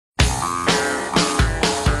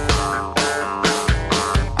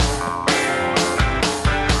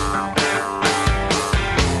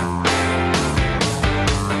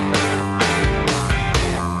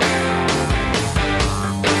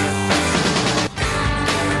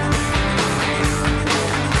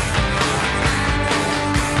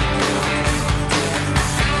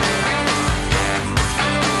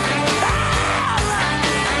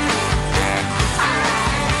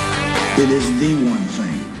It is the one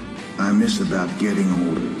thing I miss about getting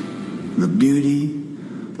older. The beauty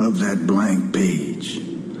of that blank page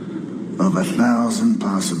of 1,000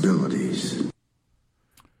 possibilities.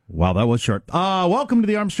 Wow, that was short. Welcome to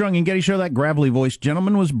the Armstrong and Getty Show. That gravelly voiced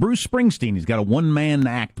gentleman was Bruce Springsteen. He's got a one-man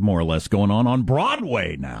act, more or less, going on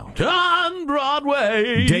Broadway now. On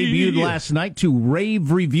Broadway! Debuted last night to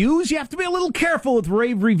rave reviews. You have to be a little careful with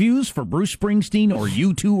rave reviews for Bruce Springsteen or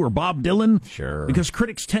U2 or Bob Dylan. Sure. Because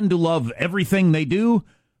critics tend to love everything they do.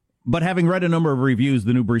 But having read a number of reviews,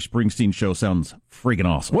 the new Bruce Springsteen show sounds freaking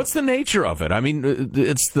awesome. What's the nature of it? I mean,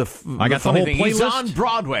 it's I got the whole thing. playlist. He's on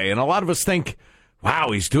Broadway, and a lot of us think,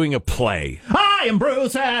 wow, he's doing a play. I am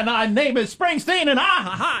Bruce, and my name is Springsteen, and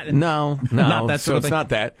No, not that so sort of it's thing.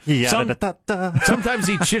 not that. Sometimes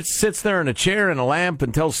he sits there in a chair and a lamp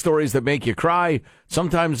and tells stories that make you cry.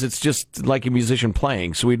 Sometimes it's just like a musician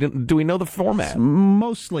playing. So do we know the format?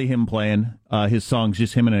 Mostly him playing his songs,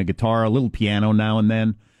 just him and a guitar, a little piano now and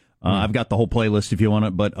then. I've got the whole playlist if you want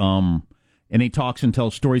it, but and he talks and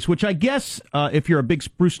tells stories, which I guess if you're a big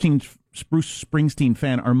Bruce Springsteen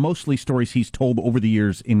fan, are mostly stories he's told over the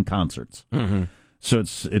years in concerts. Mm-hmm. So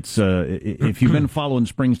it's if you've been following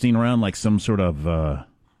Springsteen around like some sort of I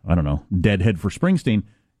don't know, deadhead for Springsteen,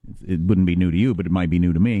 it wouldn't be new to you, but it might be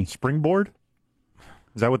new to me. Springboard?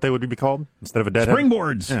 Is that what they would be called instead of a deadhead?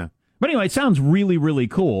 Springboards. Yeah. But anyway, it sounds really, really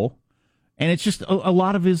cool, and it's just a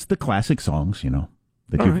lot of the classic songs,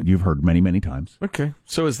 that you've heard many, many times. Okay.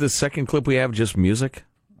 So is this second clip we have just music?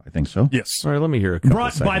 I think so. Yes. All right, let me hear a couple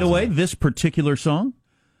Brought, by the way, this particular song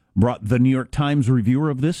brought the New York Times reviewer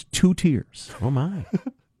of this 2 tears. Oh, my.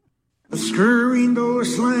 The scurrying door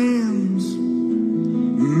slams,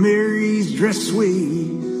 Mary's dress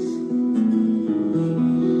sways.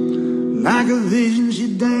 Like a vision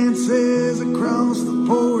she dances across the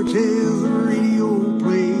porch as the radio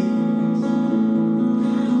plays.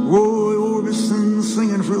 Roy Orbison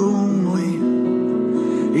singing for the lonely.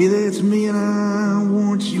 Hey, that's me and I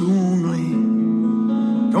want you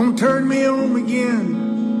only. Don't turn me on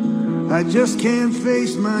again. I just can't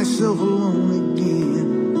face myself alone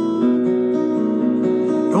again.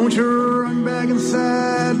 Don't you run back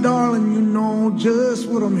inside, darling. You know just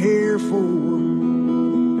what I'm here for.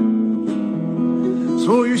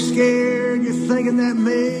 So you're scared, you're thinking that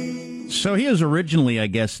may... So he is originally, I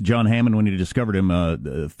guess, John Hammond, when he discovered him,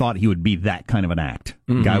 thought he would be that kind of an act.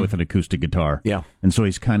 Mm-hmm. Guy with an acoustic guitar. Yeah. And so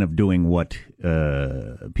he's kind of doing what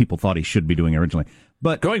people thought he should be doing originally.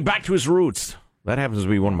 But going back to his roots, that happens to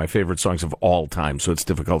be one of my favorite songs of all time, so it's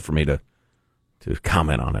difficult for me to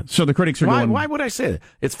comment on it. So the critics are going... Why would I say that?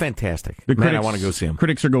 It's fantastic. I want to go see him.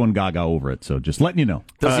 Critics are going gaga over it, so just letting you know.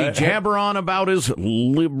 Does he jabber on about his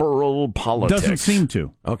liberal politics? Doesn't seem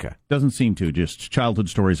to. Okay. Doesn't seem to. Just childhood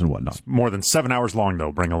stories and whatnot. It's more than 7 hours long,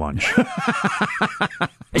 though. Bring a lunch.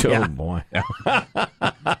 Oh, boy.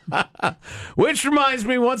 Which reminds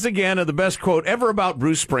me once again of the best quote ever about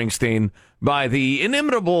Bruce Springsteen by the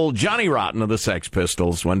inimitable Johnny Rotten of the Sex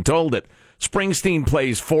Pistols. When told that Springsteen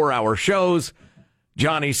plays 4-hour shows,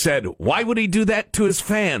 Johnny said, "Why would he do that to his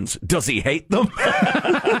fans? Does he hate them?"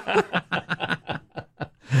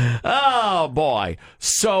 Oh, boy.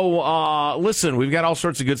 So, listen, we've got all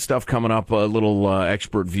sorts of good stuff coming up. A little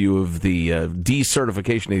expert view of the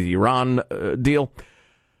decertification of the Iran deal.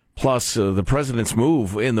 Plus, the president's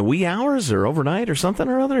move in the wee hours or overnight or something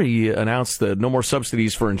or other. He announced that no more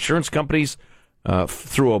subsidies for insurance companies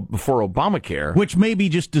before Obamacare. Which may be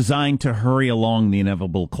just designed to hurry along the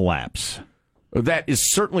inevitable collapse. That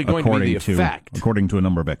is certainly going to be the effect. According to a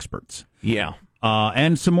number of experts. Yeah.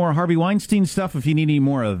 And some more Harvey Weinstein stuff, if you need any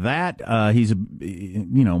more of that. He's,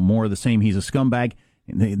 more of the same. He's a scumbag.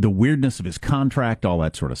 The weirdness of his contract, all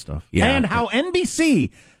that sort of stuff. Yeah. And how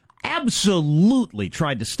NBC absolutely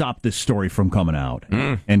tried to stop this story from coming out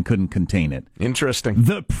and couldn't contain it. Interesting.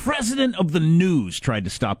 The president of the news tried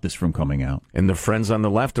to stop this from coming out. And the friends on the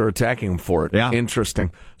left are attacking him for it. Yeah.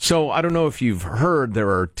 Interesting. So I don't know if you've heard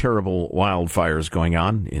there are terrible wildfires going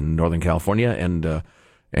on in Northern California and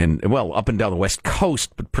well, up and down the West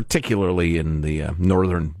Coast, but particularly in the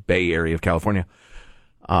northern Bay Area of California.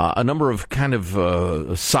 A number of kind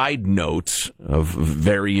of side notes of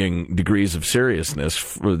varying degrees of seriousness.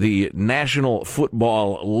 For the National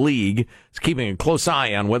Football League is keeping a close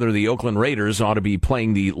eye on whether the Oakland Raiders ought to be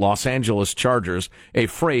playing the Los Angeles Chargers, a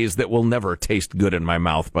phrase that will never taste good in my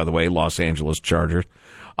mouth, by the way, Los Angeles Chargers.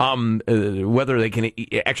 Whether they can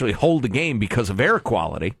actually hold the game because of air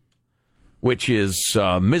quality, which is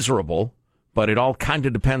miserable, but it all kind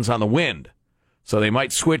of depends on the wind. So they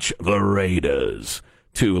might switch the Raiders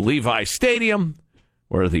to Levi Stadium,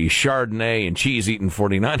 where the Chardonnay and cheese-eating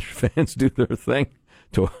 49er fans do their thing,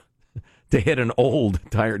 to to hit an old,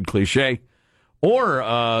 tired cliche.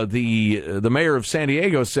 Or the mayor of San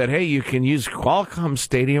Diego said, hey, you can use Qualcomm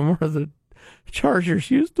Stadium where the Chargers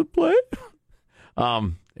used to play.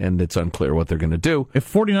 And it's unclear what they're going to do.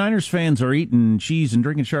 If 49ers fans are eating cheese and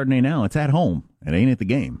drinking Chardonnay now, it's at home. It ain't at the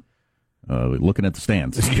game. Looking at the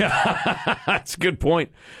stands. Yeah, that's a good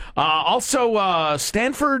point. Also,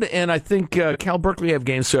 Stanford and I think Cal Berkeley have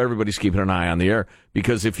games, so everybody's keeping an eye on the air.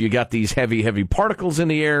 Because if you got these heavy particles in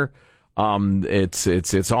the air,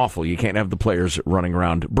 it's awful. You can't have the players running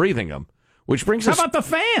around breathing them. Which brings us... How about the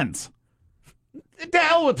fans? The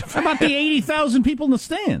hell with the fans. How about the 80,000 people in the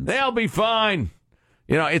stands? They'll be fine.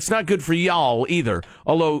 You know, it's not good for y'all either.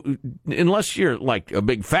 Although, unless you're like a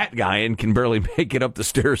big fat guy and can barely make it up the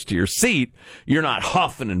stairs to your seat, you're not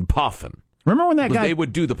huffing and puffing. Remember when that guy... They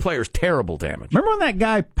would do the players terrible damage. Remember when that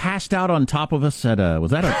guy passed out on top of us at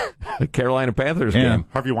was that a Carolina Panthers yeah. game?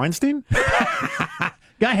 Harvey Weinstein?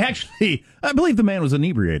 Guy actually, I believe the man was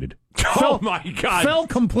inebriated. My God. Fell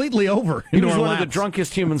completely over. He was one of the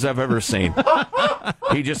drunkest humans I've ever seen.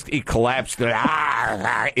 He collapsed in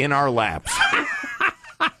our laps.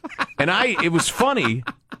 And it was funny.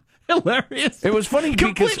 Hilarious. It was funny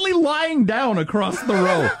completely lying down across the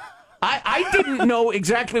row. I didn't know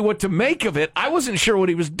exactly what to make of it. I wasn't sure what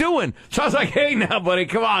he was doing. So I was like, hey, now, buddy,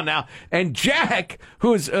 come on now. And Jack,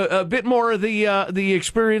 who's a bit more of the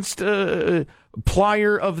experienced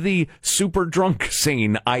plier of the super drunk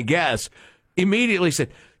scene, I guess, immediately said,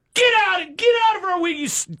 get out of our way, you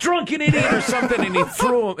drunken idiot, or something. And he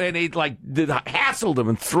threw him, and he hassled him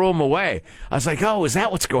and threw him away. I was like, oh, is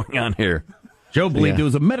that what's going on here? Joe believed it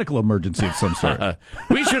was a medical emergency of some sort.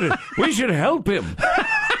 We should help him.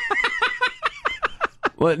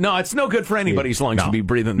 Well, no, it's no good for anybody's lungs to be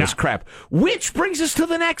breathing this crap. Which brings us to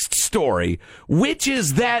the next story, which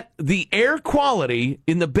is that the air quality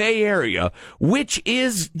in the Bay Area, which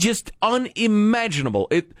is just unimaginable.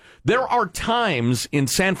 There are times in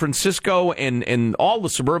San Francisco and all the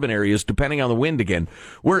suburban areas, depending on the wind again,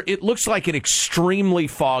 where it looks like an extremely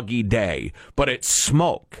foggy day, but it's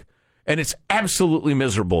smoke. And it's absolutely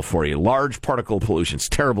miserable for you. Large particle pollution. It's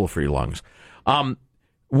terrible for your lungs.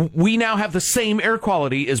 We now have the same air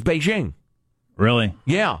quality as Beijing. Really?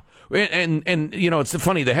 Yeah. And you know, it's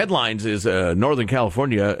funny, the headlines is Northern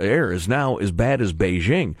California air is now as bad as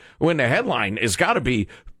Beijing. When the headline has got to be,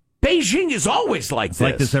 Beijing is always like this. It's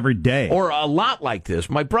like this every day. Or a lot like this.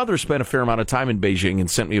 My brother spent a fair amount of time in Beijing and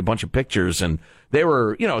sent me a bunch of pictures. And they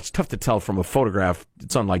were, you know, it's tough to tell from a photograph.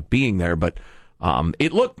 It's unlike being there, but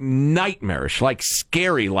it looked nightmarish, like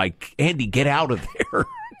scary, like, Andy, get out of there.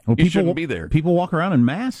 Well, you shouldn't be there. People walk around in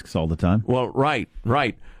masks all the time. Well, right.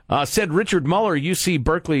 Said Richard Muller, UC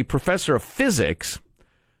Berkeley professor of physics,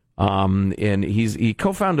 and he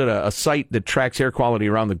co-founded a site that tracks air quality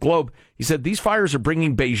around the globe. He said these fires are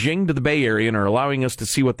bringing Beijing to the Bay Area and are allowing us to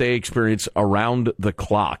see what they experience around the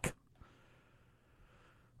clock.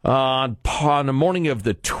 On the morning of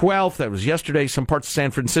the 12th, that was yesterday, some parts of San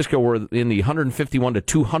Francisco were in the 151 to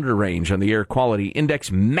 200 range on the air quality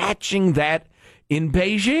index, matching that in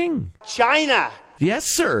Beijing. China. Yes,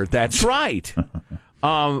 sir. That's right.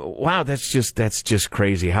 Wow, that's just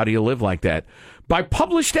crazy. How do you live like that? By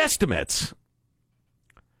published estimates,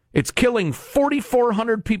 it's killing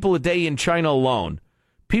 4,400 people a day in China alone.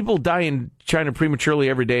 People die in China prematurely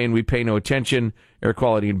every day, and we pay no attention. Air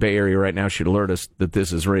quality in Bay Area right now should alert us that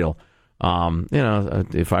this is real.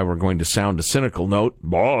 If I were going to sound a cynical note,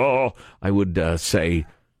 I would say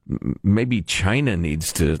maybe China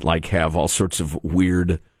needs to have all sorts of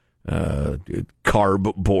weird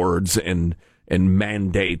carb boards and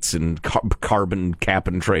mandates and carbon cap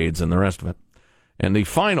and trades and the rest of it. And the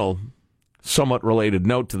final, somewhat related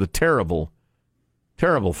note to the terrible,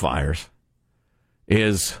 terrible fires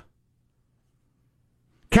is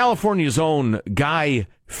California's own Guy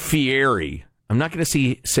Fieri. I'm not going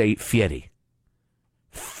to say Fieri.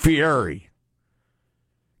 Fieri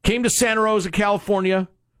came to Santa Rosa, California,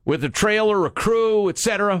 with a trailer, a crew,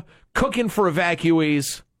 etc., cooking for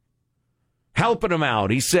evacuees, helping them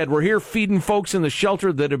out. He said, we're here feeding folks in the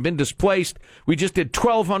shelter that have been displaced. We just did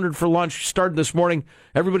 1,200 for lunch, started this morning.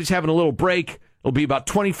 Everybody's having a little break. It'll be about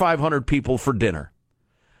 2,500 people for dinner.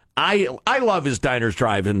 I love his Diners,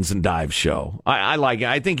 Drive-Ins, and Dives show. I like it.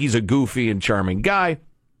 I think he's a goofy and charming guy.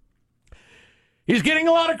 He's getting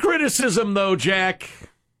a lot of criticism, though, Jack,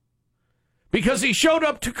 because he showed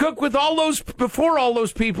up to cook with all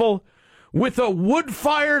those people with a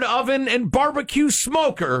wood-fired oven and barbecue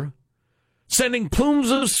smoker, sending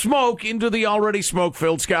plumes of smoke into the already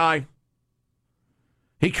smoke-filled sky.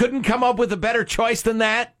 He couldn't come up with a better choice than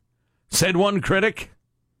that, said one critic.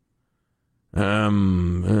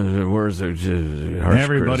 Where's the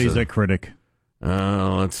Everybody's a critic.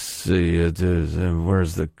 Let's see.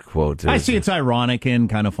 Where's the quote? I see it's ironic and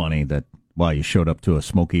kind of funny that, well, you showed up to a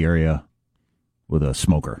smoky area with a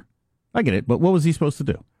smoker. I get it, but what was he supposed to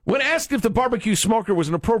do? When asked if the barbecue smoker was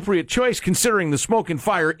an appropriate choice considering the smoke and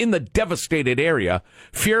fire in the devastated area,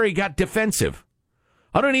 Fury got defensive.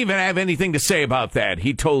 I don't even have anything to say about that,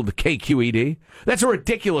 he told KQED. That's a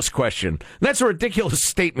ridiculous question. That's a ridiculous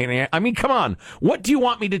statement. I mean, come on. What do you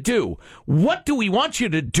want me to do? What do we want you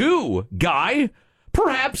to do, guy?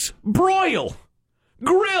 Perhaps broil,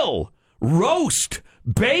 grill, roast,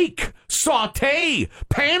 bake, saute,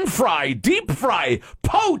 pan fry, deep fry,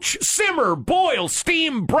 poach, simmer, boil,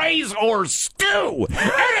 steam, braise, or stew.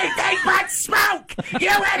 Anything but smoke, you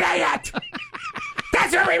idiot!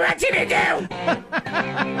 That's what we want you to do!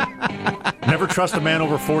 Never trust a man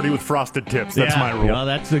over 40 with frosted tips. That's my rule. Yeah,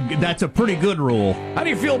 that's a pretty good rule. How do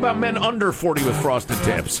you feel about men under 40 with frosted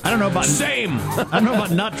tips? I don't know about... Same! I don't know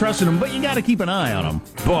about not trusting them, but you got to keep an eye on them.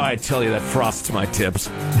 Boy, I tell you, that frosts my tips.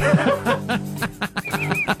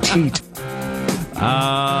 Cheat.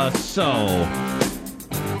 So...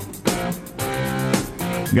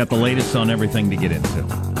 We got the latest on everything to get into.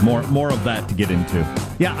 More of that to get into.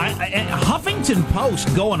 Yeah, Huffington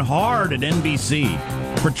Post going hard at NBC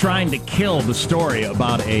for trying to kill the story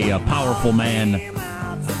about a powerful man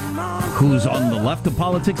who's on the left of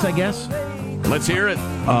politics, I guess. Let's hear it.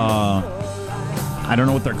 I don't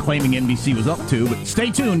know what they're claiming NBC was up to, but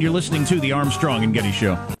stay tuned. You're listening to The Armstrong and Getty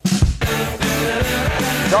Show.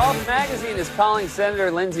 Golf Magazine is calling Senator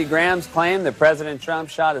Lindsey Graham's claim that President Trump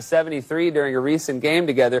shot a 73 during a recent game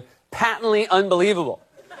together patently unbelievable.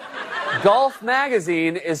 Golf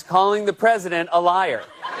Magazine is calling the president a liar.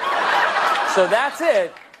 So that's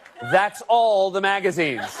it. That's all the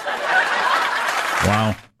magazines.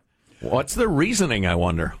 Wow. What's the reasoning, I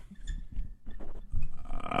wonder?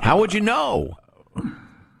 How would you know?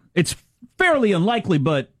 It's fairly unlikely,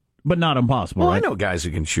 but not impossible, Well, right? I know guys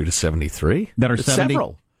who can shoot a 73. That are 70?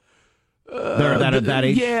 Several. They're at that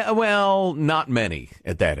age? Yeah, well, not many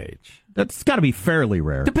at that age. That's got to be fairly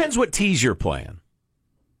rare. Depends what tees you're playing.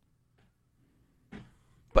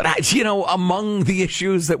 But, among the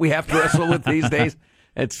issues that we have to wrestle with these days,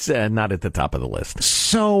 it's not at the top of the list.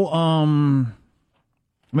 So,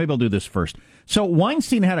 maybe I'll do this first. So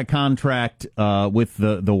Weinstein had a contract with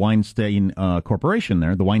the Weinstein Corporation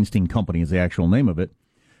there. The Weinstein Company is the actual name of it.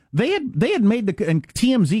 They had made and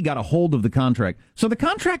TMZ got a hold of the contract. So the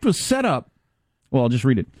contract was set up. Well, I'll just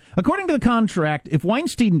read it. According to the contract, if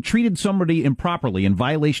Weinstein treated somebody improperly in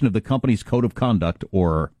violation of the company's code of conduct,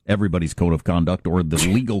 or everybody's code of conduct, or the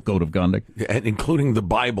legal code of conduct, including the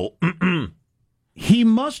Bible, he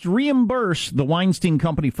must reimburse the Weinstein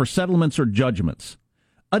Company for settlements or judgments.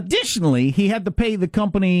 Additionally, he had to pay the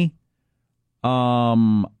company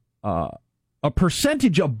a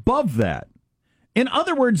percentage above that. In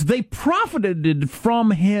other words, they profited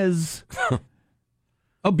from his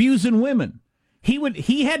abusing women.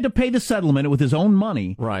 He had to pay the settlement with his own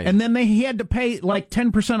money, right? And then he had to pay like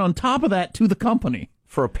 10% on top of that to the company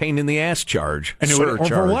for a pain in the ass charge, or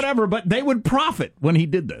for whatever. But they would profit when he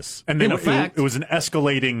did this. And then it was an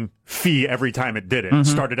escalating fee every time it did it. Mm-hmm. It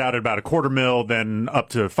started out at about $250,000, then up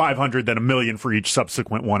to $500,000, then $1 million for each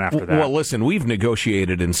subsequent one after that. Well, listen, we've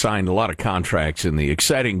negotiated and signed a lot of contracts in the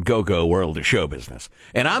exciting go-go world of show business.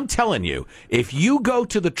 And I'm telling you, if you go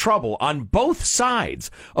to the trouble on both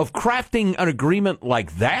sides of crafting an agreement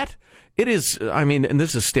like that, it is, and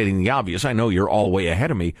this is stating the obvious, I know you're all way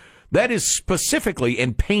ahead of me, that is specifically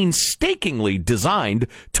and painstakingly designed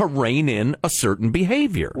to rein in a certain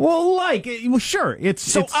behavior. Well, sure.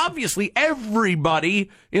 So obviously everybody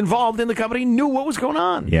involved in the company knew what was going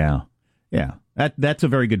on. Yeah. That's a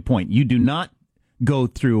very good point. You do not go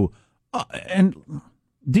through and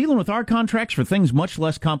dealing with our contracts for things much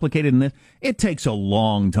less complicated than this. It takes a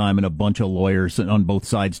long time and a bunch of lawyers on both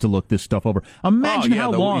sides to look this stuff over. Imagine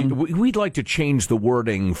how long. We'd like to change the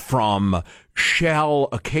wording from shall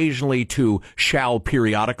occasionally to shall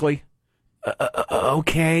periodically.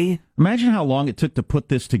 Okay. Imagine how long it took to put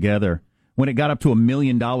this together when it got up to $1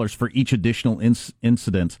 million for each additional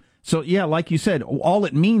incident. So, yeah, like you said, all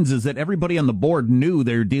it means is that everybody on the board knew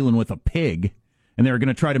they were dealing with a pig, and they were going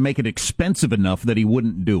to try to make it expensive enough that he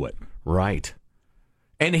wouldn't do it. Right.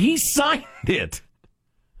 And he signed it.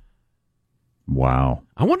 Wow.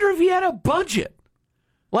 I wonder if he had a budget.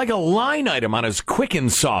 Like a line item on his Quicken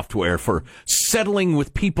software for settling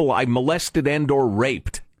with people I molested and or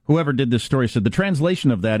raped. Whoever did this story said the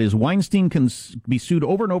translation of that is Weinstein can be sued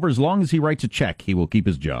over and over as long as he writes a check. He will keep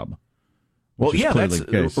his job. Well, yeah,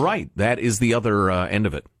 that's right. That is the other end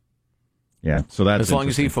of it. Yeah, so that's as long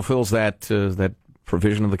as he fulfills that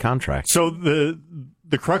provision of the contract. So the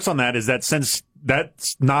crux on that is that since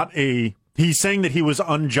that's not he's saying that he was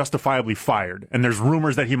unjustifiably fired, and there's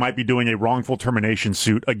rumors that he might be doing a wrongful termission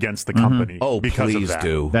suit agaget the company. Oh, because please of that.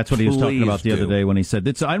 do. That's what he was talking about the Please other do. day when he said,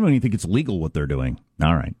 I don't even think it's legal what they're doing.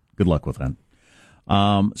 All right, good luck with that.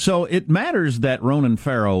 So it matters that Ronan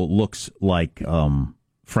Farrow looks like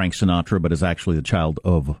Frank Sinatra, but is actually the child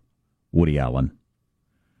of Woody Allen.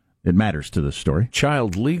 It matters to this story.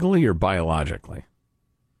 Child legally or biologically?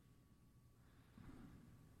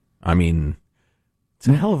 I mean, it's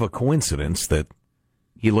a hell of a coincidence that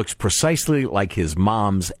he looks precisely like his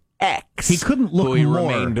mom's ex. He couldn't look who he more.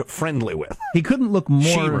 remained friendly with. He couldn't look more.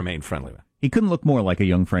 She remained friendly with. He couldn't look more like a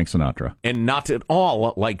young Frank Sinatra. And not at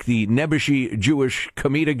all like the nebbishy Jewish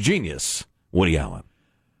comedic genius, Woody Allen.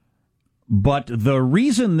 But the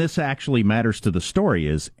reason this actually matters to the story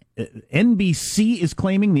is NBC is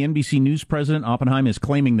claiming, the NBC News president, Oppenheim, is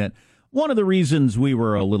claiming that one of the reasons we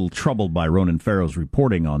were a little troubled by Ronan Farrow's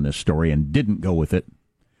reporting on this story and didn't go with it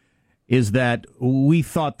is that we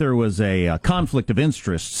thought there was a conflict of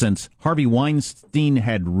interest since Harvey Weinstein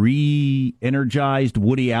had re-energized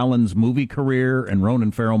Woody Allen's movie career, and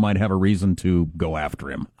Ronan Farrow might have a reason to go after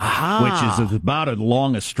him, which is about as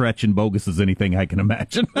long a stretch and bogus as anything I can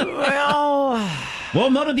imagine. Well,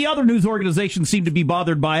 none of the other news organizations seem to be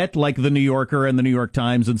bothered by it, like The New Yorker and The New York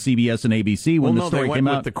Times and CBS and ABC when the story they went came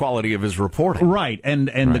with out. the quality of his reporting. Right, and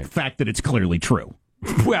the fact that it's clearly true.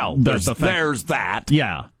 Well, there's that.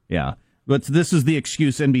 Yeah. But this is the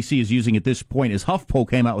excuse NBC is using at this point, as HuffPo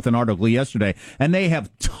came out with an article yesterday, and they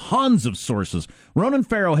have tons of sources. Ronan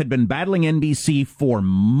Farrow had been battling NBC for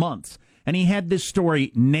months, and he had this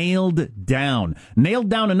story nailed down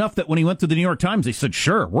enough that when he went to the New York Times, they said,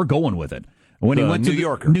 sure, we're going with it. When he went to New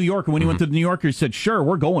Yorker, when he went to the New Yorker, he said, sure,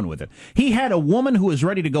 we're going with it. He had a woman who was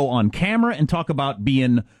ready to go on camera and talk about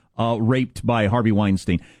being raped by Harvey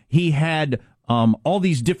Weinstein. He had all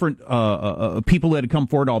these different people that had come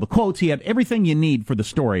forward, all the quotes. He had everything you need for the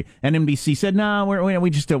story. And NBC said, no,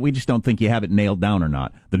 we just don't think you have it nailed down or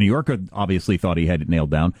not. The New Yorker obviously thought he had it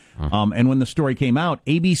nailed down. And when the story came out,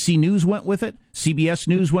 ABC News went with it. CBS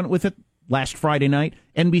News went with it last Friday night.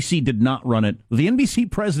 NBC did not run it. The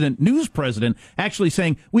NBC news president, actually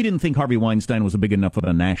saying, we didn't think Harvey Weinstein was a big enough of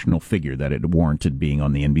a national figure that it warranted being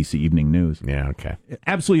on the NBC Evening News. Yeah, okay.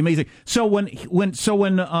 Absolutely amazing. So when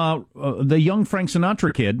the young Frank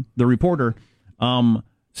Sinatra kid, the reporter,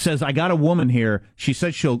 says, I got a woman here. She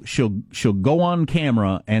says she'll go on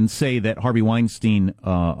camera and say that Harvey Weinstein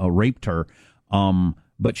raped her,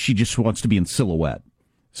 but she just wants to be in silhouette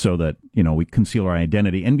so that, we conceal our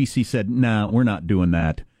identity. NBC said, nah, we're not doing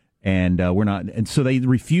that. And we're not. And so they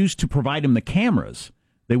refused to provide him the cameras.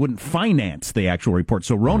 They wouldn't finance the actual report.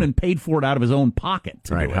 So Ronan paid for it out of his own pocket.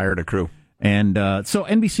 Right, hired a crew. And so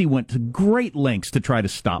NBC went to great lengths to try to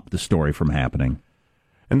stop the story from happening.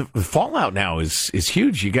 And the fallout now is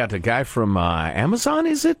huge. You got a guy from Amazon,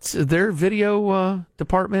 is it? Their video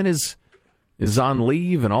department is on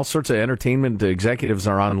leave, and all sorts of entertainment executives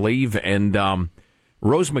are on leave. And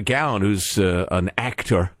Rose McGowan, who's an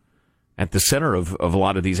actor at the center of a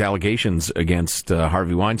lot of these allegations against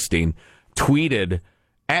Harvey Weinstein, tweeted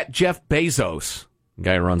at Jeff Bezos, the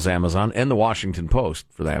guy who runs Amazon, and the Washington Post,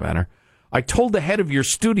 for that matter, I told the head of your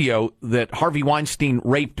studio that Harvey Weinstein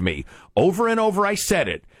raped me. Over and over I said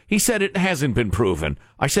it. He said it hasn't been proven.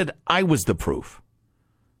 I said I was the proof.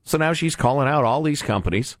 So now she's calling out all these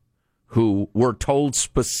companies who were told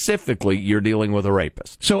specifically you're dealing with a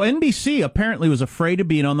rapist. So NBC apparently was afraid of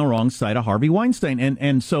being on the wrong side of Harvey Weinstein.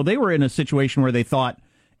 And so they were in a situation where they thought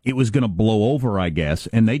it was going to blow over, I guess.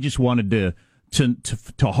 And they just wanted to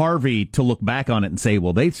Harvey to look back on it and say,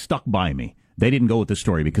 well, they stuck by me. They didn't go with the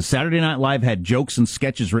story because Saturday Night Live had jokes and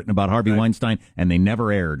sketches written about Harvey Weinstein, and they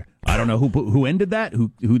never aired. I don't know who ended that,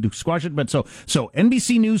 who squashed it, but so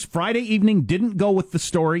NBC News Friday evening didn't go with the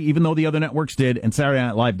story, even though the other networks did, and Saturday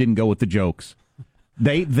Night Live didn't go with the jokes.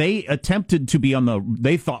 They attempted to be on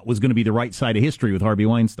they thought was going to be the right side of history with Harvey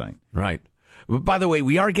Weinstein. Right. By the way,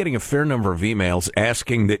 we are getting a fair number of emails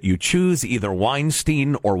asking that you choose either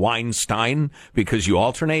Weinstein or Weinstein because you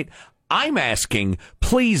alternate. I'm asking,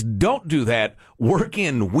 please don't do that. Work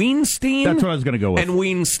in Weinstein. That's what I was going to go with. And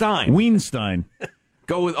Weinstein. Weinstein.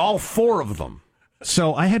 Go with all four of them.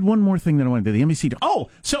 So I had one more thing that I wanted to do. The NBC.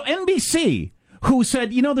 So NBC, who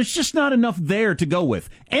said, there's just not enough there to go with.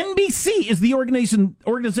 NBC is the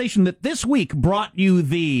organization that this week brought you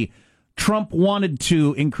the Trump wanted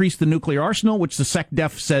to increase the nuclear arsenal, which the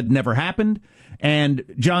SecDef said never happened. And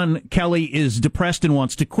John Kelly is depressed and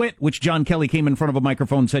wants to quit, which John Kelly came in front of a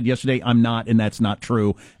microphone and said yesterday, I'm not, and that's not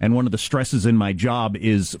true. And one of the stresses in my job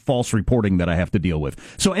is false reporting that I have to deal with.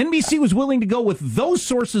 So NBC was willing to go with those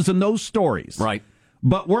sources and those stories. Right.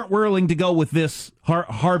 But weren't willing to go with this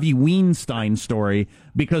Harvey Weinstein story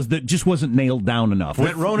because that just wasn't nailed down enough.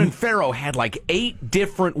 But Ronan Farrow had like 8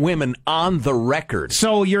 different women on the record.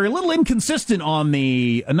 So you're a little inconsistent on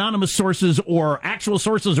the anonymous sources or actual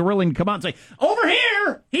sources are willing to come out and say, over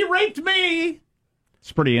here, he raped me.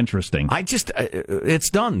 It's pretty interesting. It's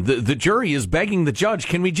done. The jury is begging the judge,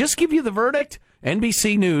 can we just give you the verdict?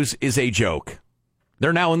 NBC News is a joke.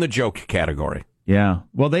 They're now in the joke category. Yeah.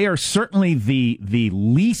 Well, they are certainly the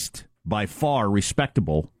least, by far,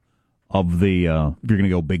 respectable of the, if you're going to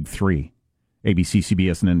go big three, ABC,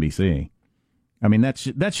 CBS, and NBC. I mean, that's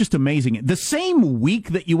just amazing. The same week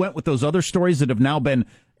that you went with those other stories that have now been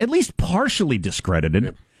at least partially discredited,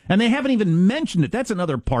 yep. And they haven't even mentioned it. That's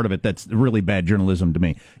another part of it that's really bad journalism to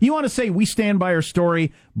me. You want to say, we stand by our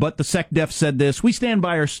story, but the SecDef said this. We stand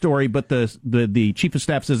by our story, but the chief of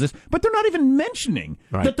staff says this. But they're not even mentioning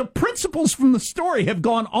that the principles from the story have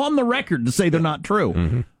gone on the record to say they're not true.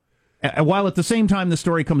 Mm-hmm. While at the same time the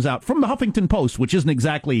story comes out from the Huffington Post, which isn't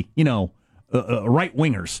exactly,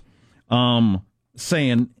 right-wingers,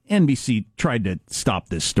 saying NBC tried to stop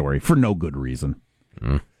this story for no good reason.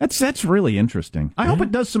 Mm. That's really interesting. I hope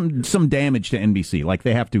it does some damage to NBC, like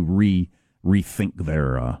they have to rethink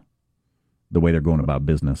their the way they're going about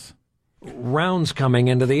business. Rounds coming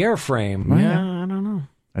into the airframe. Yeah, I don't know.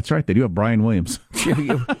 That's right. They do have Brian Williams.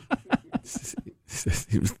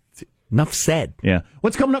 Enough said. Yeah.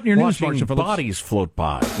 What's coming up in your news, Marshall Phillips? Bodies float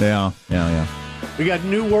by. Yeah. We got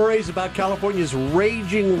new worries about California's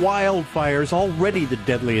raging wildfires, already the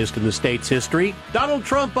deadliest in the state's history. Donald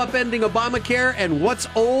Trump upending Obamacare, and what's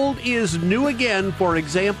old is new again. For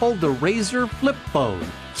example, the Razr flip phone.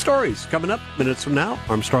 Stories coming up minutes from now.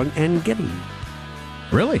 Armstrong and Getty.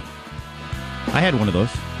 Really? I had one of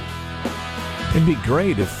those. It'd be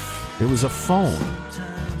great if it was a phone.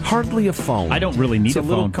 Hardly a phone. I don't really need a phone. It's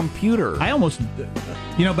a little computer. I almost,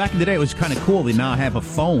 back in the day, it was kind of cool to now have a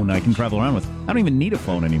phone I can travel around with. I don't even need a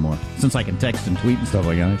phone anymore, since I can text and tweet and stuff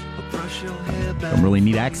like that. I don't really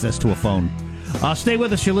need access to a phone. Stay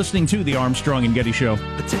with us. You're listening to the Armstrong and Getty Show.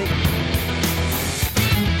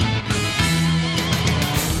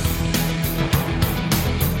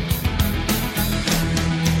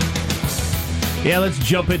 Yeah, let's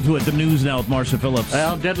jump into it. The news now with Marcia Phillips.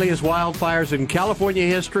 Well, deadliest wildfires in California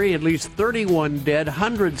history. At least 31 dead,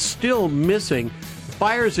 hundreds still missing.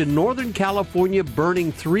 Fires in Northern California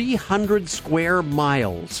burning 300 square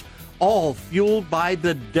miles, all fueled by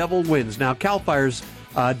the devil winds. Now, Cal Fire's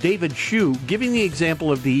David Hsu giving the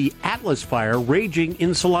example of the Atlas Fire raging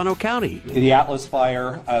in Solano County. The Atlas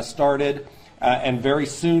Fire started, and very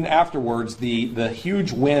soon afterwards, the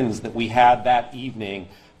huge winds that we had that evening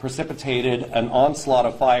precipitated an onslaught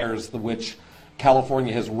of fires which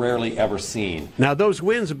California has rarely ever seen. Now, those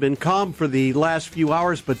winds have been calm for the last few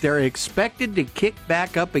hours, but they're expected to kick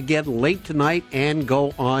back up again late tonight and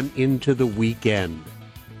go on into the weekend.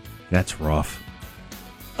 That's rough.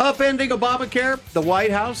 Upending Obamacare, the White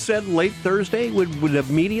House said late Thursday would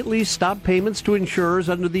immediately stop payments to insurers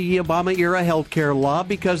under the Obama-era health care law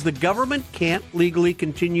because the government can't legally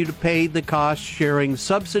continue to pay the cost-sharing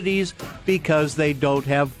subsidies because they don't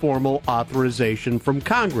have formal authorization from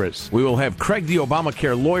Congress. We will have Craig, the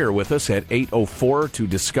Obamacare lawyer, with us at 8:04 to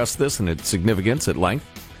discuss this and its significance at length.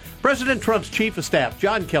 President Trump's chief of staff,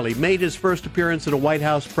 John Kelly, made his first appearance at a White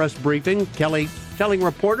House press briefing. Kelly telling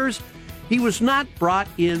reporters he was not brought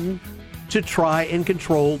in to try and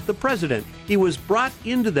control the president. He was brought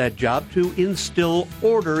into that job to instill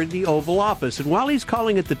order in the Oval Office. And while he's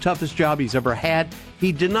calling it the toughest job he's ever had,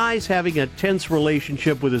 he denies having a tense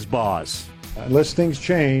relationship with his boss. Unless things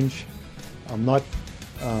change, I'm not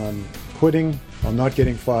quitting, I'm not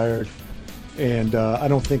getting fired, and I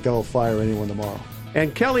don't think I'll fire anyone tomorrow.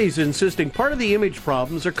 And Kelly's insisting part of the image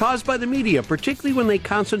problems are caused by the media, particularly when they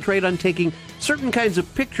concentrate on taking certain kinds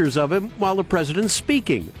of pictures of him while the president's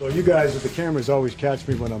speaking. Well, you guys at the cameras always catch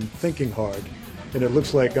me when I'm thinking hard, and it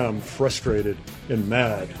looks like I'm frustrated and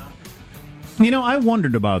mad. I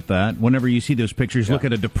wondered about that. Whenever you see those pictures, look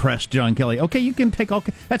at a depressed John Kelly. Okay, you can take all...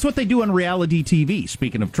 That's what they do on reality TV.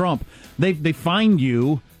 Speaking of Trump, they find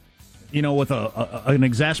you... with an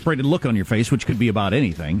exasperated look on your face, which could be about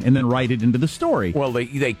anything, and then write it into the story. Well,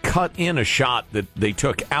 they cut in a shot that they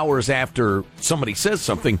took hours after somebody says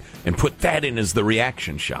something and put that in as the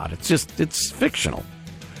reaction shot. It's fictional.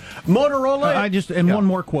 Motorola... One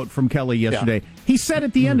more quote from Kelly yesterday. Yeah. He said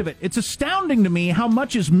at the end of it, it's astounding to me how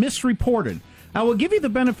much is misreported. I will give you the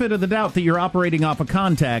benefit of the doubt that you're operating off of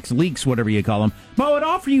contacts, leaks, whatever you call them. But I would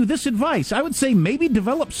offer you this advice. I would say maybe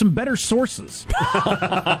develop some better sources.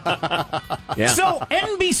 Yeah. So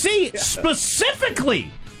NBC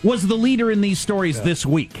specifically was the leader in these stories this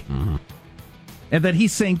week. Mm-hmm. And that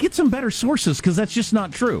he's saying, get some better sources, because that's just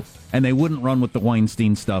not true. And they wouldn't run with the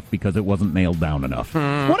Weinstein stuff because it wasn't nailed down enough.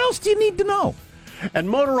 What else do you need to know? And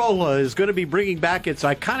Motorola is going to be bringing back its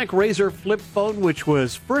iconic Razr flip phone, which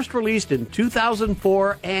was first released in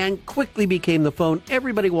 2004 and quickly became the phone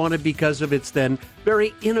everybody wanted because of its then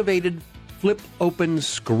very innovative flip-open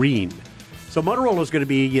screen. So Motorola is going to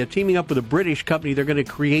be teaming up with a British company. They're going to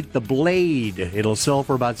create the Blade. It'll sell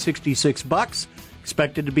for about $66.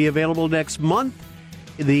 Expected to be available next month.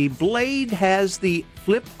 The Blade has the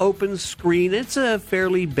flip-open screen. It's a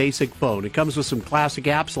fairly basic phone. It comes with some classic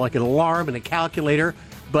apps like an alarm and a calculator,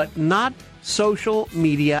 but not social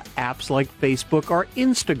media apps like Facebook or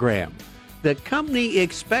Instagram. The company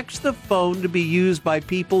expects the phone to be used by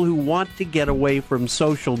people who want to get away from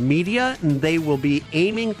social media, and they will be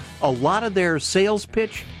aiming a lot of their sales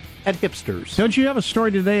pitch at hipsters. Don't you have a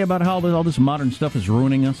story today about how all this modern stuff is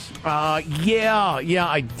ruining us? Yeah,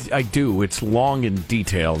 I do. It's long and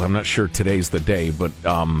detailed. I'm not sure today's the day, but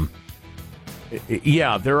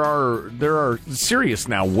yeah, there are serious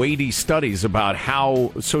now, weighty studies about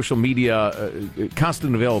how social media,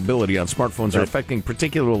 constant availability on smartphones are affecting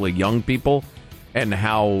particularly young people, and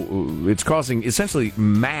how it's causing essentially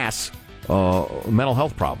mass mental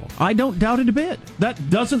health problem. I don't doubt it a bit. That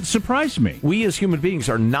doesn't surprise me. We as human beings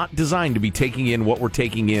are not designed to be taking in what we're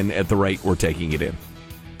taking in at the rate we're taking it in.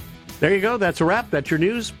 There you go. That's a wrap. That's your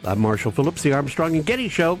news. I'm Marshall Phillips, the Armstrong and Getty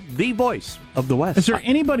Show, the voice of the West. Is there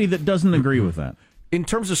anybody that doesn't agree with that? In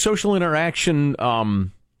terms of social interaction,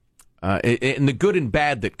 and the good and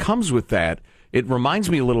bad that comes with that, it reminds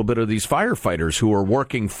me a little bit of these firefighters who are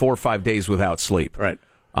working 4 or 5 days without sleep. Right.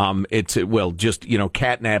 It's just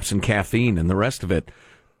cat naps and caffeine and the rest of it.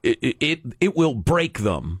 It will break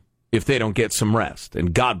them if they don't get some rest.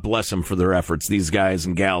 And God bless them for their efforts. These guys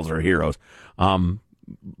and gals are heroes.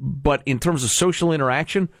 But in terms of social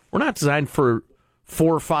interaction, we're not designed for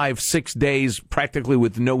 4, 5, 6 days practically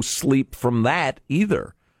with no sleep from that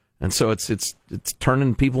either. And so it's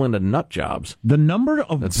turning people into nut jobs. The number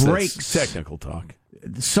of breaks. That's technical talk.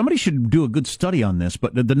 Somebody should do a good study on this,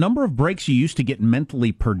 but the number of breaks you used to get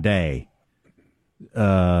mentally per day,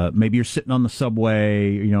 maybe you're sitting on the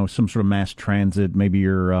subway, some sort of mass transit, maybe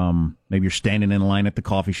you're standing in line at the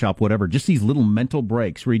coffee shop, whatever, just these little mental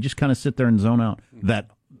breaks where you just kind of sit there and zone out, that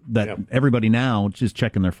everybody now is just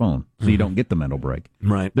checking their phone, so you don't get the mental break.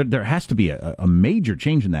 Right. There has to be a major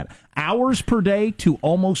change in that. Hours per day to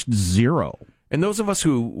almost zero. And those of us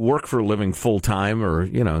who work for a living full-time or,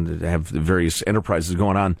 have various enterprises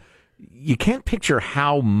going on, you can't picture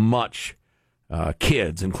how much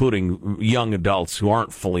kids, including young adults who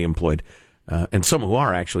aren't fully employed, and some who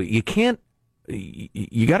are actually,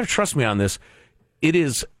 you got to trust me on this. It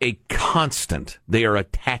is a constant. They are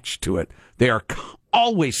attached to it. They are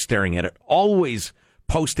always staring at it, always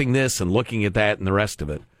posting this and looking at that and the rest of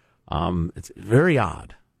it. It's very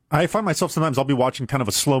odd. I find myself sometimes I'll be watching kind of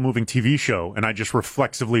a slow-moving TV show, and I just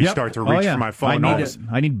reflexively start to reach for my phone.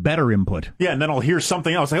 I need better input. Yeah, and then I'll hear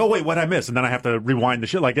something else, like, oh, wait, what did I miss? And then I have to rewind the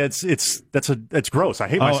shit. Like, it's gross. I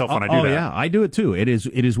hate myself when I do that. Oh, yeah, I do it too. It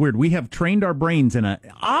is weird. We have trained our brains in a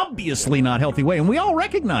obviously not healthy way, and we all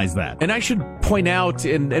recognize that. And I should point out,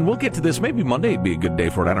 and we'll get to this, maybe Monday would be a good day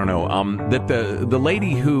for it, I don't know, that the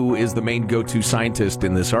lady who is the main go-to scientist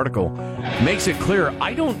in this article makes it clear,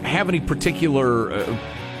 I don't have any particular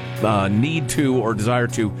need to or desire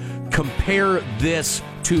to compare this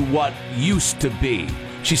to what used to be.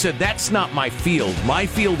 She said, that's not my field. My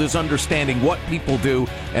field is understanding what people do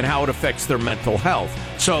and how it affects their mental health.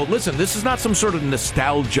 So listen, this is not some sort of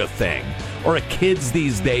nostalgia thing or a kids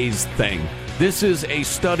these days thing. This is a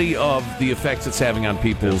study of the effects it's having on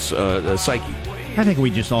people's psyche. I think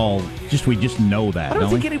we just know that. I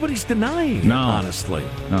don't think anybody's denying it, honestly.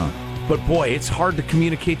 No. But boy, it's hard to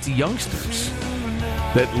communicate to youngsters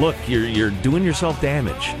that, look, you're doing yourself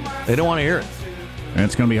damage. They don't want to hear it. And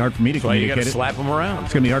it's going to be hard for me to communicate you got to slap them around.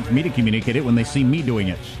 It's going to be hard for me to communicate it when they see me doing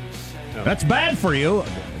it. No. That's bad for you.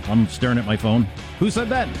 I'm staring at my phone. Who said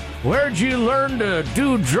that? Where'd you learn to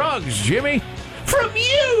do drugs, Jimmy? From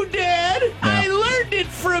you, Dad. Yeah. I learned it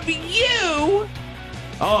from you.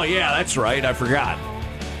 Oh, yeah, that's right. I forgot.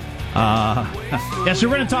 So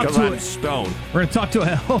we're going to talk to Stone. We're going to talk to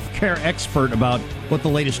a healthcare expert about what the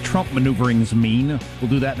latest Trump maneuverings mean. We'll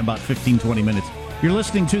do that in about 15, 20 minutes. You're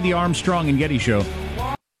listening to the Armstrong and Getty Show.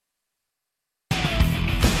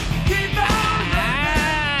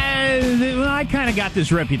 I kind of got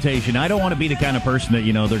this reputation. I don't want to be the kind of person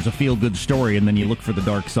that, there's a feel-good story and then you look for the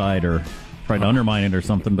dark side or try to undermine it or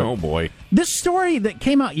something. But oh, boy. This story that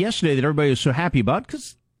came out yesterday that everybody was so happy about,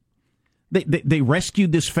 because they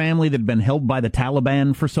rescued this family that had been held by the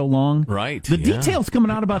Taliban for so long. Right. The details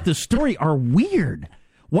coming out about this story are weird.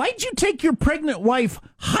 Why'd you take your pregnant wife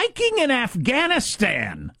hiking in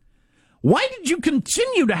Afghanistan? Why did you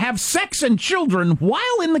continue to have sex and children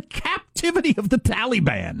while in the captivity of the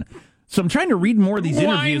Taliban? So I'm trying to read more of these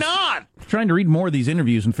interviews. Why not? Trying to read more of these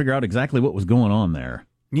interviews and figure out exactly what was going on there.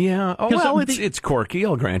 Yeah. Oh, well, it's quirky,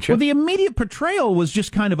 I'll grant you. Well, the immediate portrayal was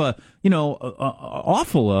just kind of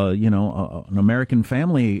awful, an American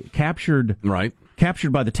family captured by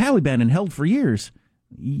the Taliban and held for years.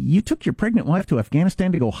 You took your pregnant wife to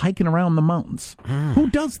Afghanistan to go hiking around the mountains. Who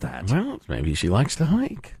does that? Well, maybe she likes to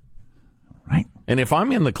hike. Right. And if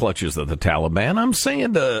I'm in the clutches of the Taliban, I'm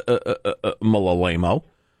saying to Malalemo,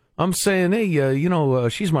 I'm saying, hey,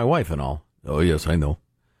 she's my wife and all. Oh, yes, I know.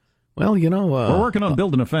 Well, we're working on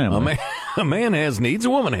building a family. A man has needs, a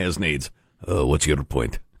woman has needs. What's your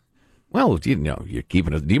point? Well, you're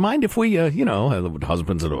keeping it. Do you mind if we,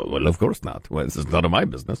 husbands said, well, of course not. Well, this is none of my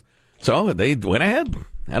business. So they went ahead,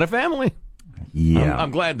 had a family. Yeah.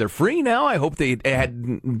 I'm glad they're free now. I hope they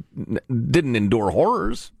didn't endure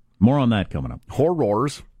horrors. More on that coming up.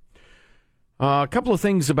 Horrors. A couple of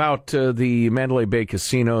things about the Mandalay Bay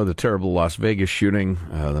Casino, the terrible Las Vegas shooting,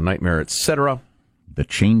 the nightmare, etc. The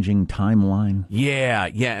changing timeline. Yeah,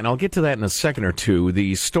 and I'll get to that in a second or two.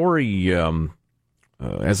 The story,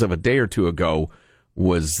 as of a day or two ago,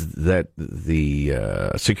 was that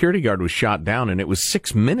the security guard was shot down, and it was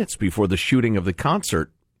 6 minutes before the shooting of the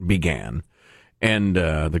concert began, and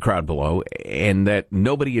the crowd below, and that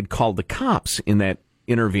nobody had called the cops in that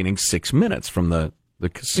intervening 6 minutes from the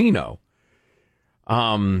casino. We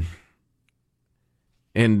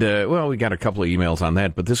got a couple of emails on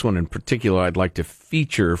that, but this one in particular I'd like to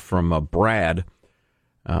feature from Brad.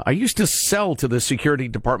 I used to sell to the security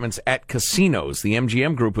departments at casinos. The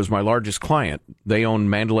MGM Group was my largest client. They own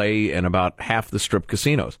Mandalay and about half the Strip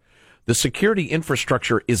casinos. The security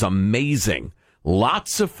infrastructure is amazing.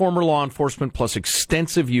 Lots of former law enforcement plus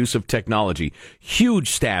extensive use of technology. Huge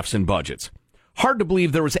staffs and budgets. Hard to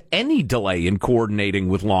believe there was any delay in coordinating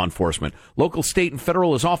with law enforcement. Local, state, and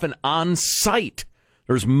federal is often on site.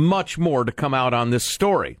 There's much more to come out on this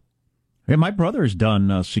story. Yeah, my brother's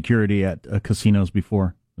done security at casinos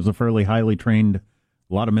before. He was a fairly highly trained,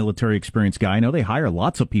 a lot of military experience guy. I know they hire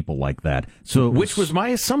lots of people like that. Which was my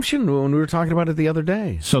assumption when we were talking about it the other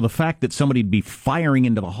day. So the fact that somebody'd be firing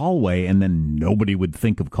into the hallway and then nobody would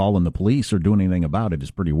think of calling the police or doing anything about it is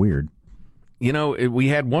pretty weird. We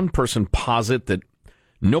had one person posit that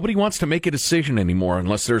nobody wants to make a decision anymore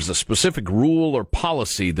unless there's a specific rule or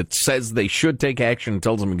policy that says they should take action and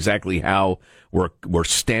tells them exactly how. We're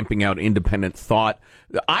stamping out independent thought.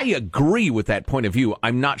 I agree with that point of view.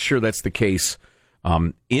 I'm not sure that's the case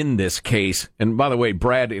in this case. And by the way,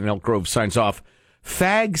 Brad in Elk Grove signs off,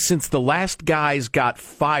 fag since the last guys got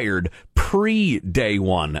fired pre-day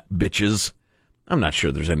one, bitches. I'm not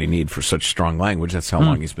sure there's any need for such strong language. That's how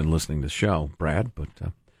long he's been listening to the show, Brad. But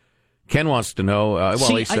Ken wants to know.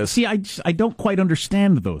 He says, I don't quite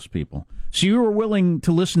understand those people. So you were willing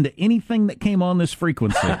to listen to anything that came on this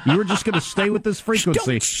frequency. You were just going to stay with this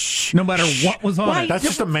frequency, no matter what was on it. That's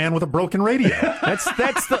just a man with a broken radio. That's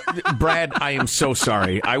the Brad. I am so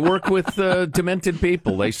sorry. I work with demented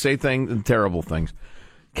people. They say terrible things.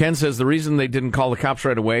 Ken says the reason they didn't call the cops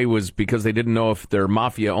right away was because they didn't know if their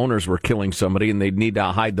mafia owners were killing somebody and they'd need to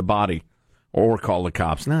hide the body or call the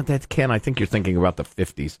cops. No, that's Ken. I think you're thinking about the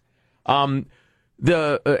 50s.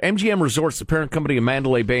 The MGM Resorts, the parent company of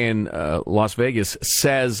Mandalay Bay in Las Vegas,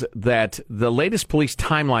 says that the latest police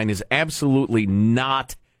timeline is absolutely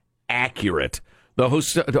not accurate. The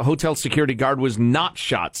hotel security guard was not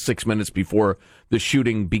shot 6 minutes before the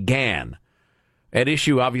shooting began. At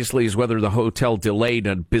issue, obviously, is whether the hotel delayed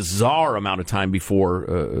a bizarre amount of time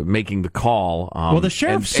before making the call. The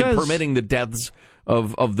sheriff says... and permitting the deaths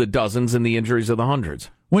of the dozens and the injuries of the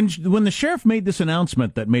hundreds. When the sheriff made this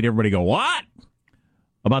announcement that made everybody go, what?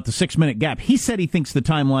 About the 6 minute gap, he said he thinks the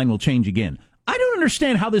timeline will change again. I don't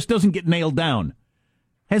understand how this doesn't get nailed down.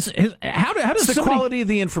 How does it's the quality of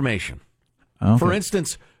the information? Okay. For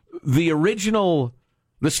instance, the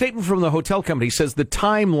statement from the hotel company says the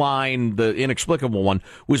timeline, the inexplicable one,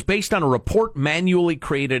 was based on a report manually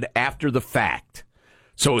created after the fact.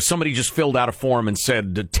 So somebody just filled out a form and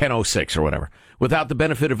said 10:06 or whatever. Without the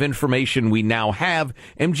benefit of information we now have,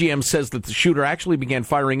 MGM says that the shooter actually began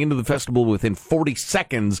firing into the festival within 40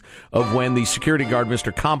 seconds of when the security guard,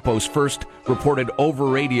 Mr. Campos, first reported over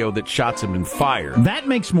radio that shots had been fired. That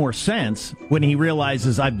makes more sense when he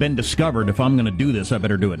realizes I've been discovered. If I'm going to do this, I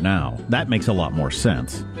better do it now. That makes a lot more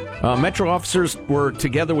sense. Metro officers were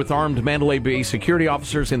together with armed Mandalay Bay security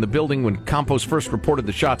officers in the building when Campos first reported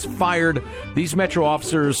the shots fired. These Metro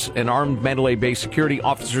officers and armed Mandalay Bay security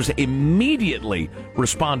officers immediately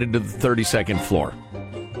responded to the 32nd floor.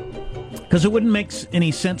 Because it wouldn't make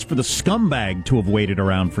any sense for the scumbag to have waited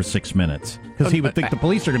around for 6 minutes. Because he would think the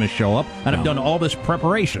police are going to show up and have done all this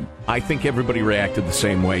preparation. I think everybody reacted the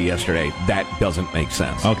same way yesterday. That doesn't make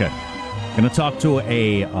sense. Okay. Going to talk to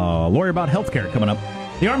a lawyer about health care coming up.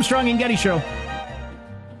 The Armstrong and Getty Show.